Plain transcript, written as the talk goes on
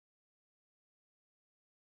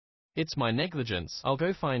It's my negligence. I'll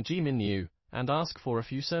go find Ji Minyu and ask for a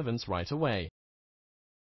few servants right away.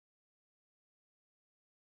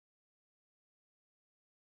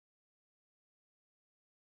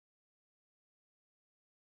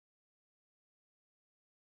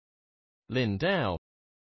 Lin Dao.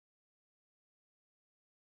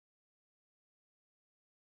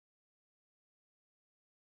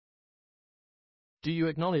 Do you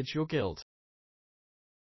acknowledge your guilt?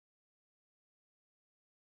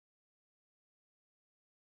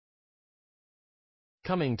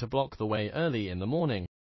 Coming to block the way early in the morning.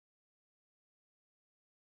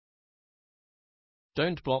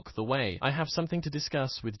 Don't block the way. I have something to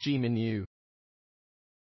discuss with Ji Minyu.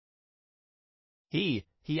 He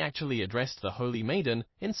actually addressed the Holy Maiden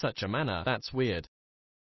in such a manner. That's weird.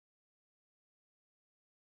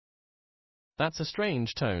 That's a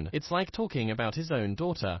strange tone. It's like talking about his own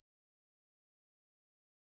daughter.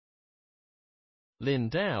 Lin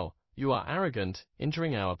Dao, you are arrogant,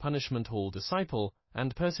 injuring our punishment hall disciple,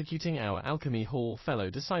 and persecuting our alchemy hall fellow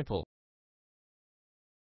disciple.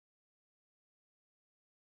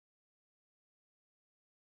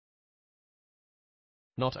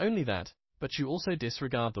 Not only that, but you also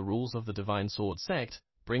disregard the rules of the Divine Sword Sect,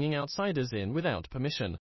 bringing outsiders in without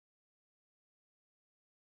permission.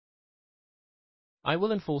 I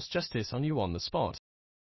will enforce justice on you on the spot.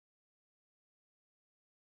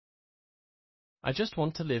 I just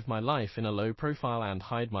want to live my life in a low profile and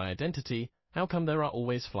hide my identity. How come there are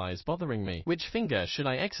always flies bothering me? Which finger should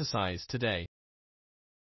I exercise today?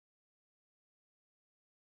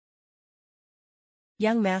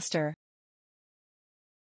 Young Master,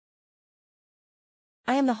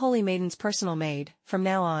 I am the Holy Maiden's personal maid. From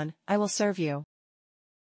now on, I will serve you.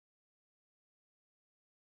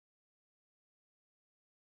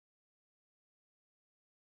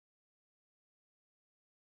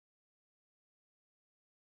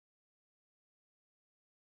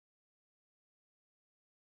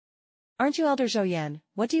 Aren't you Elder Zhou Yan?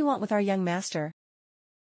 What do you want with our young master?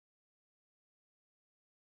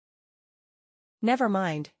 Never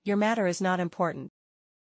mind, your matter is not important.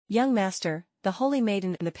 Young Master, the Holy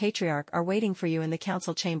Maiden and the Patriarch are waiting for you in the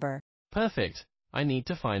council chamber. Perfect. I need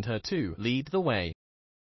to find her too. Lead the way.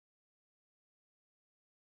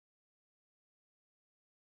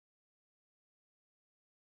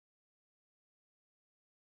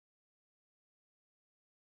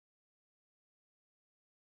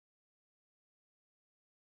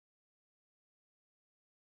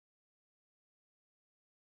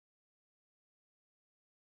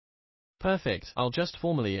 Perfect. I'll just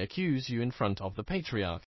formally accuse you in front of the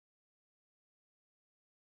Patriarch.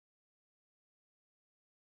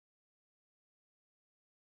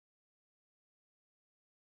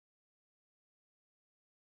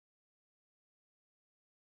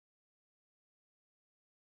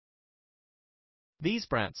 These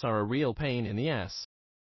brats are a real pain in the ass.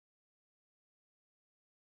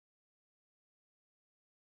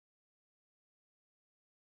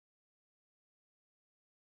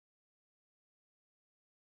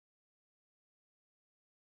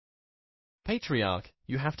 Patriarch,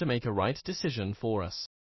 you have to make a right decision for us.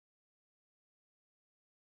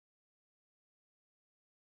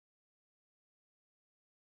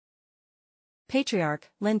 Patriarch,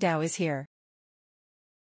 Lin Dao is here.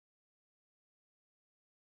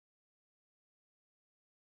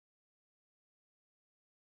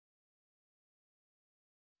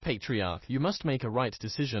 Patriarch, you must make a right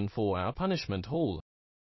decision for our punishment hall.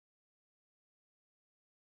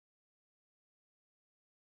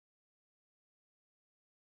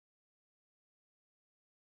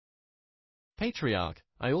 Patriarch,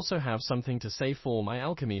 I also have something to say for my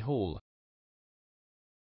alchemy hall.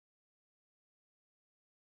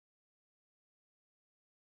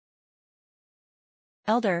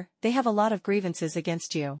 Elder, they have a lot of grievances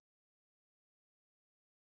against you.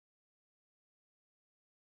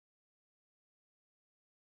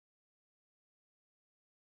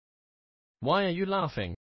 Why are you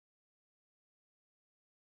laughing?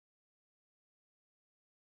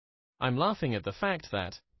 I'm laughing at the fact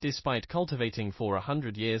that, despite cultivating for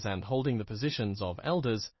 100 years and holding the positions of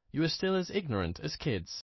elders, you are still as ignorant as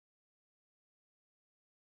kids.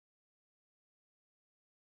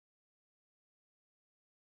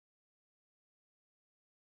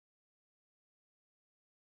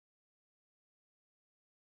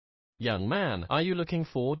 Young man, are you looking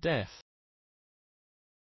for death?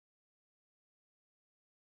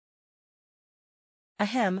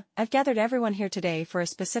 Ahem, I've gathered everyone here today for a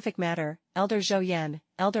specific matter. Elder Zhou Yan,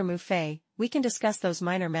 Elder Mu Fei, we can discuss those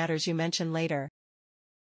minor matters you mentioned later.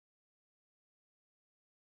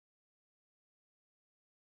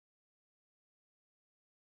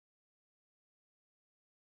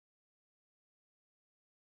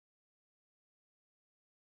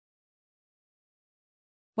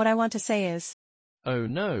 What I want to say is, oh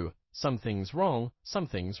no, something's wrong,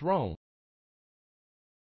 something's wrong.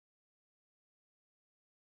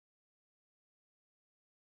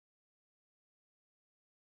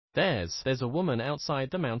 There's a woman outside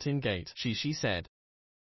the mountain gate, she said.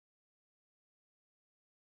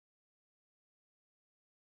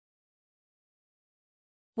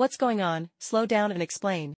 what's going on? Slow down and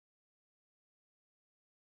explain.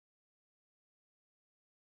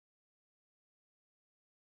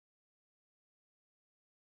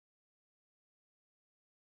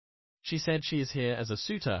 She said she is here as a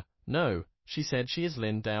suitor. No, she said she is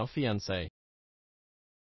Lin Dao fiancé.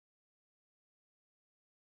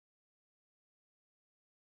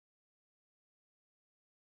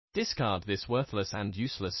 Discard this worthless and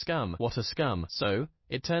useless scum. What a scum. So,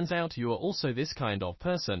 it turns out you are also this kind of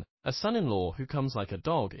person. A son-in-law who comes like a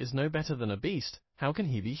dog is no better than a beast. How can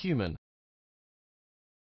he be human?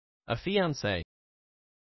 A fiancé.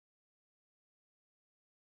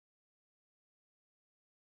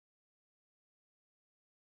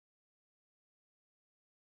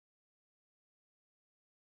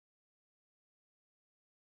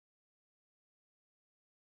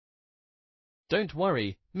 Don't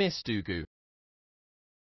worry, Miss Dugu.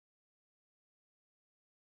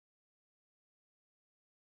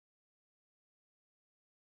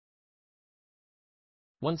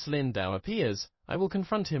 Once Lin Dao appears, I will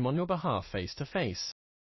confront him on your behalf face to face.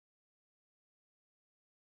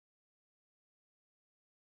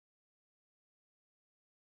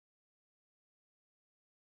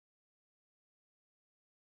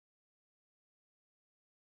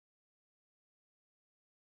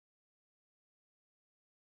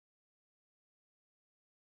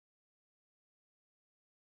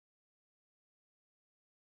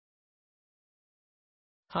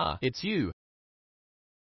 Ha, it's you.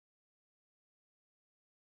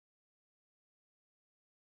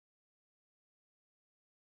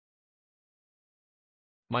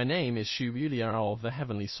 My name is Shu Yulia of the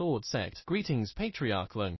Heavenly Sword Sect. Greetings,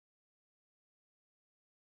 Patriarch Lung.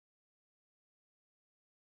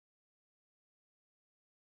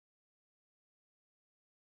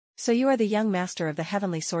 So you are the young master of the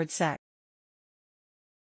Heavenly Sword Sect.